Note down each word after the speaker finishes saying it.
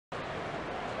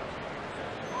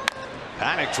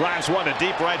Panic drives one to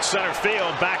deep right center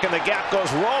field. Back in the gap goes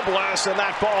Robles, and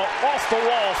that ball off the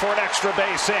wall for an extra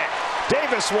base hit.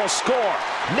 Davis will score.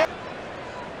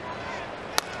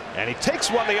 And he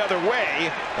takes one the other way,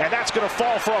 and that's going to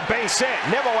fall for a base hit.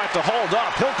 Nimmo had to hold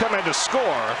up. He'll come in to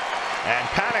score, and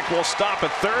Panic will stop at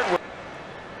third.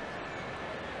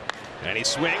 And he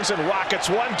swings and rockets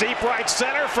one deep right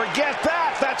center. Forget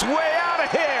that. That's way out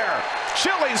of here.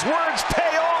 Chili's words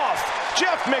pay off.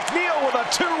 Jeff McNeil with a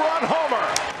two-run homer.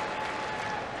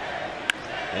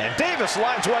 And Davis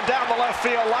lines one down the left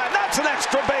field line. That's an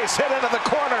extra base hit into the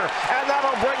corner, and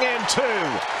that'll bring in two.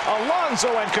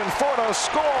 Alonso and Conforto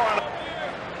score.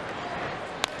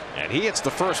 And he hits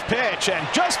the first pitch and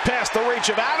just past the reach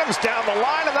of Adams down the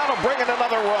line, and that'll bring in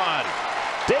another run.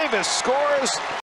 Davis scores.